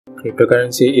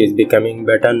Cryptocurrency is becoming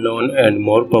better known and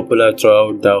more popular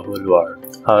throughout the whole world.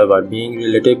 However, being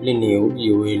relatively new,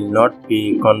 you will not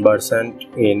be conversant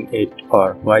in it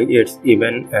or why it's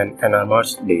even an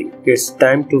enormous deal. It's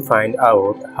time to find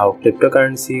out how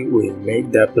cryptocurrency will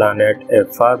make the planet a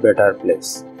far better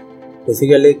place.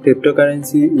 Basically,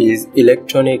 cryptocurrency is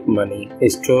electronic money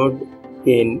stored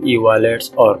in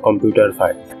e-wallets or computer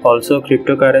files. Also,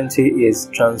 cryptocurrency is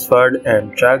transferred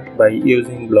and tracked by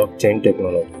using blockchain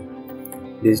technology.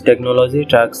 This technology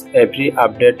tracks every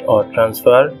update or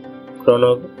transfer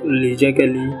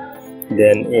chronologically,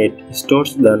 then it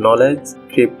stores the knowledge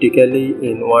cryptically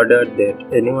in order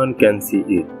that anyone can see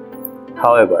it.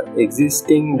 However,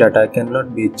 existing data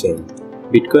cannot be changed.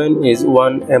 Bitcoin is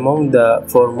one among the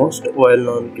foremost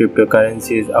well-known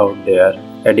cryptocurrencies out there.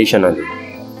 Additionally,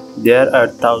 there are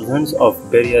thousands of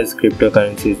various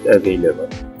cryptocurrencies available.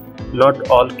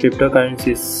 Not all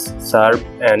cryptocurrencies serve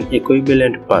an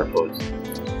equivalent purpose.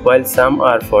 While some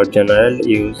are for general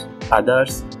use,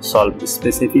 others solve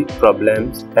specific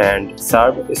problems and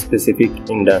serve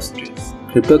specific industries.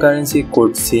 Cryptocurrency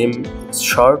could seem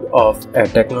short of a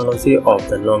technology of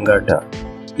the longer term.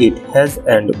 It has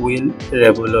and will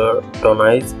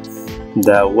revolutionize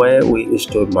the way we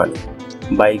store money,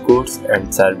 buy goods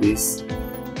and services,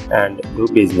 and do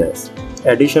business.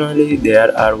 Additionally,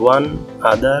 there are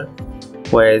other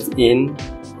ways in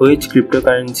which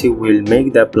cryptocurrency will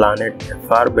make the planet a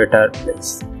far better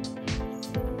place.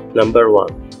 Number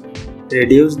 1.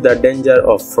 Reduce the danger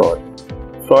of fraud.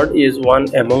 Fraud is one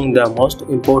among the most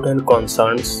important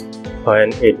concerns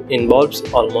when it involves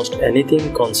almost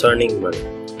anything concerning money.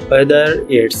 Whether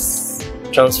it's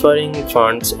transferring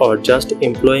funds or just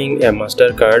employing a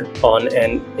MasterCard on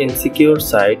an insecure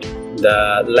site,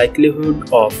 the likelihood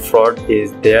of fraud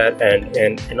is there and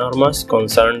an enormous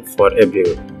concern for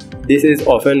everyone. This is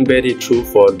often very true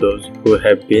for those who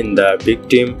have been the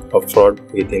victim of fraud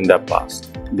within the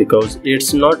past, because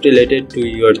it's not related to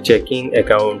your checking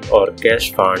account or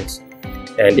cash funds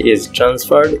and is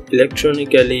transferred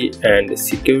electronically and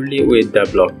securely with the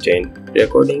blockchain,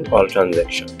 recording all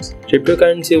transactions.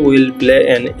 Cryptocurrency will play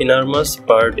an enormous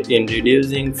part in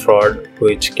reducing fraud,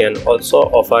 which can also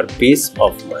offer peace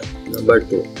of mind. Number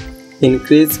 2.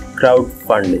 Increase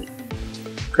crowdfunding.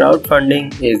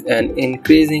 Crowdfunding is an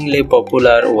increasingly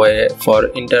popular way for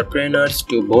entrepreneurs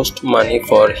to boost money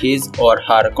for his or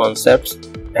her concepts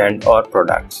and or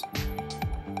products.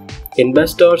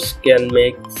 Investors can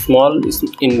make small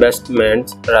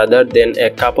investments rather than a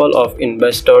couple of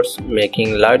investors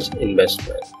making large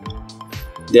investments.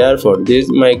 Therefore, this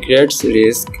migrates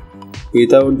risk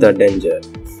without the danger.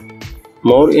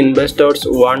 More investors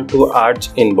want to urge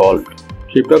involved.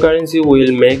 Cryptocurrency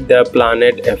will make the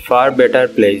planet a far better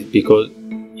place because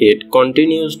it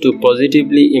continues to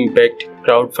positively impact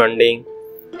crowdfunding.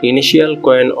 Initial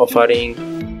coin offerings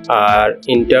are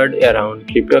entered around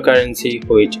cryptocurrency,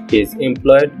 which is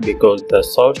employed because the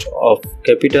source of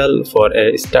capital for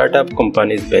a startup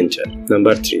company's venture.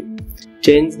 Number 3.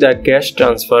 Change the cash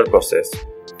transfer process.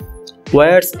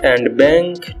 Wires and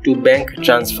bank-to-bank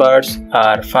transfers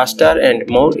are faster and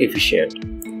more efficient.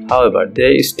 However,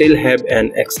 they still have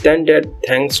an extended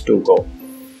thanks to go.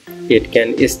 It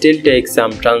can still take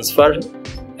some transfer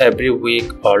every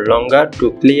week or longer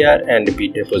to clear and be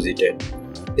deposited,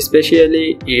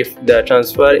 especially if the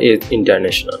transfer is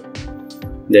international.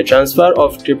 The transfer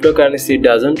of cryptocurrency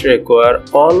doesn't require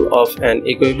all of an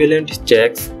equivalent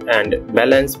checks and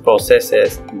balance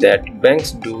processes that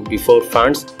banks do before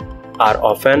funds are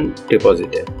often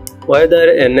deposited.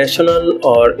 Whether a national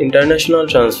or international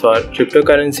transfer,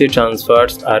 cryptocurrency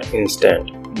transfers are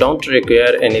instant, don't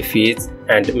require any fees,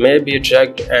 and may be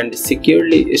tracked and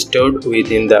securely stored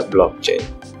within the blockchain.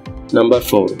 Number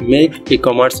 4. Make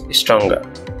e-commerce stronger.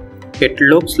 It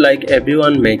looks like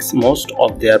everyone makes most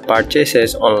of their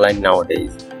purchases online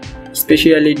nowadays,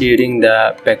 especially during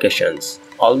the vacations.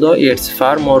 Although it's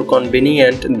far more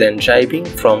convenient than driving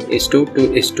from store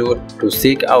to store to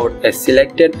seek out a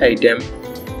selected item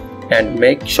and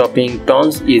make shopping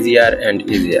tons easier and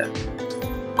easier.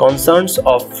 Concerns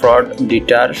of fraud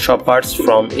deter shoppers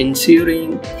from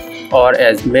ensuring or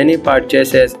as many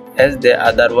purchases as they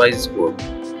otherwise would.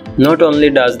 Not only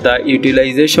does the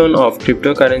utilization of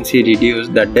cryptocurrency reduce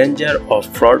the danger of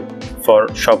fraud for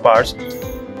shoppers,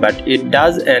 but it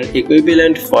does an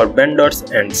equivalent for vendors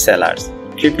and sellers.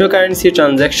 Cryptocurrency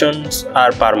transactions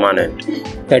are permanent.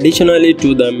 Additionally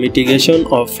to the mitigation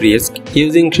of risk,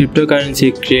 using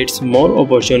cryptocurrency creates more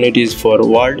opportunities for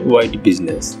worldwide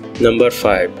business. Number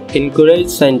 5. Encourage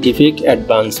scientific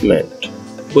advancement.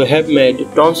 We have made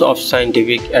tons of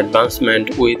scientific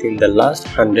advancement within the last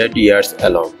 100 years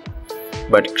alone.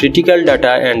 but critical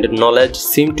data and knowledge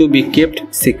seem to be kept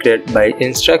secret by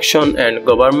instruction and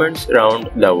governments around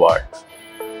the world,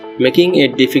 making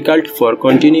it difficult for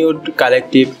continued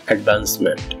collective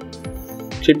advancement.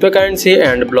 Cryptocurrency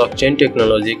and blockchain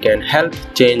technology can help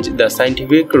change the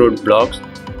scientific roadblocks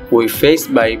we face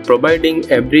by providing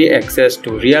every access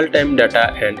to real-time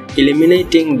data and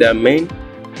eliminating the main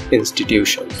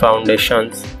institutions,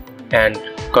 foundations, and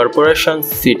corporations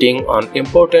sitting on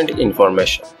important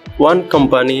information. One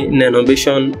company,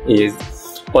 Nanovision, is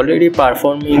already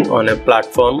performing on a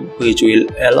platform which will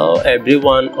allow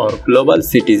everyone or global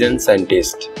citizen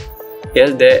scientists,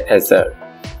 as they assert,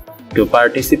 to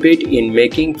participate in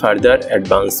making further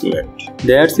advancement.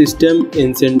 Their system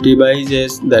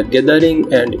incentivizes the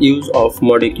gathering and use of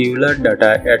molecular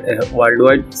data at a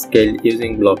worldwide scale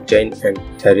using blockchain and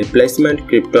a replacement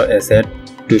crypto asset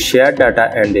to share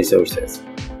data and resources.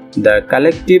 The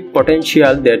collective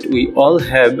potential that we all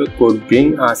have could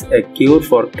bring us a cure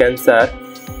for cancer,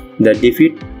 the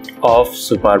defeat of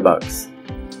superbugs,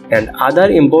 and other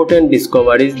important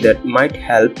discoveries that might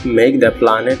help make the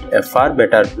planet a far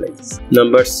better place.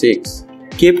 Number 6.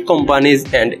 Keep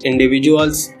companies and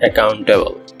individuals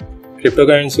accountable.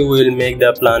 Cryptocurrency will make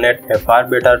the planet a far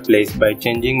better place by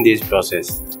changing this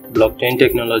process. Blockchain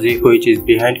technology, which is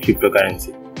behind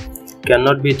cryptocurrency,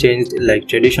 cannot be changed like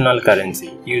traditional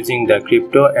currency. Using the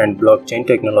crypto and blockchain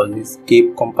technologies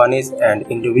keep companies and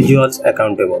individuals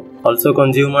accountable. Also,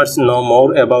 consumers know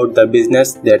more about the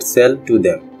business that sell to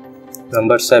them.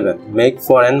 Number 7. Make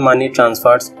foreign money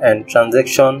transfers and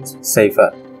transactions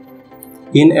safer.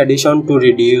 In addition to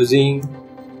reducing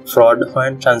fraud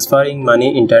when transferring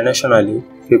money internationally,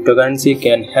 cryptocurrency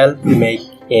can help make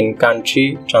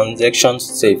in-country transactions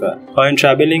safer. When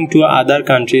traveling to other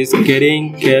countries,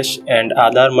 carrying cash and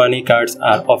other money cards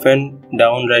are often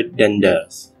downright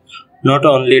dangerous. Not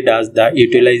only does the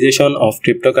utilization of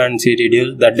cryptocurrency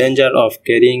reduce the danger of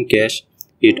carrying cash,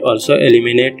 it also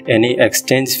eliminates any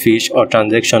exchange fees or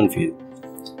transaction fees.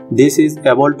 This is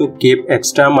able to keep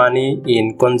extra money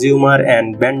in consumer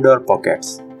and vendor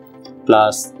pockets.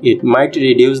 Plus, it might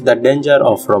reduce the danger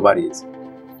of robberies.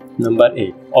 Number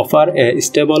 8. Offer a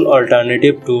stable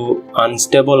alternative to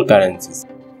unstable currencies.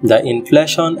 The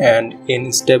inflation and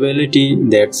instability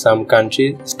that some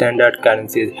countries' standard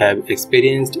currencies have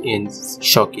experienced is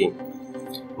shocking.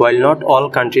 While not all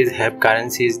countries have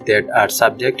currencies that are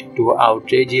subject to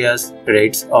outrageous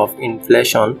rates of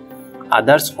inflation,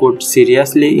 others could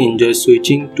seriously enjoy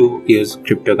switching to use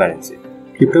cryptocurrency.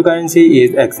 Cryptocurrency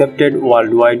is accepted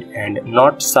worldwide and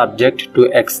not subject to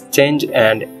exchange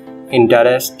and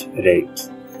interest rates.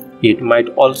 It might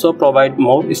also provide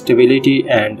more stability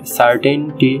and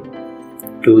certainty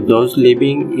to those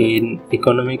living in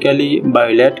economically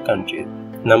violent countries.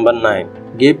 Number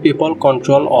 9. Give people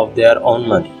control of their own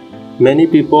money. Many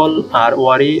people are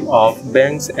wary of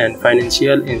banks and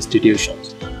financial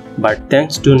institutions, but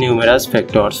thanks to numerous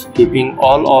factors keeping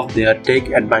all of their tech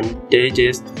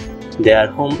advantages, their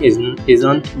home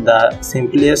isn't the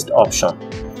simplest option.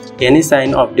 Any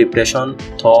sign of depression,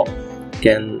 though,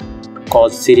 can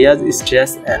cause serious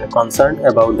stress and concern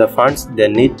about the funds they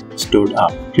need stored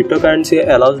up. Cryptocurrency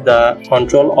allows the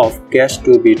control of cash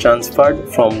to be transferred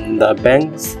from the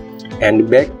banks and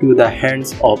back to the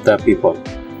hands of the people.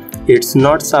 It's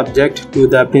not subject to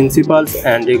the principles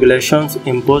and regulations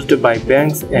imposed by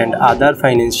banks and other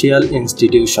financial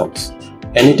institutions.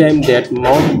 Anytime that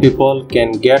more people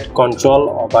can get control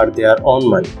over their own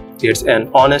money, it's an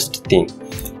honest thing.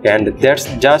 And that's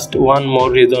just one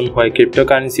more reason why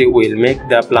cryptocurrency will make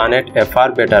the planet a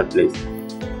far better place.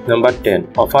 Number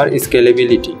 10. Offer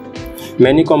scalability.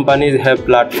 Many companies have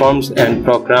platforms and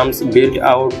programs built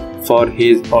out for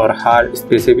his or her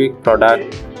specific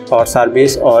product or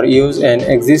service, or use an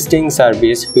existing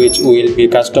service which will be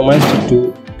customized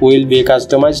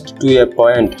to a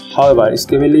point. However,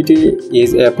 scalability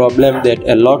is a problem that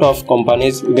a lot of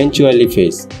companies eventually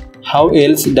face. How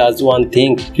else does one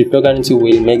think cryptocurrency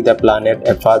will make the planet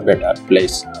a far better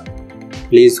place?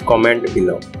 Please comment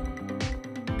below.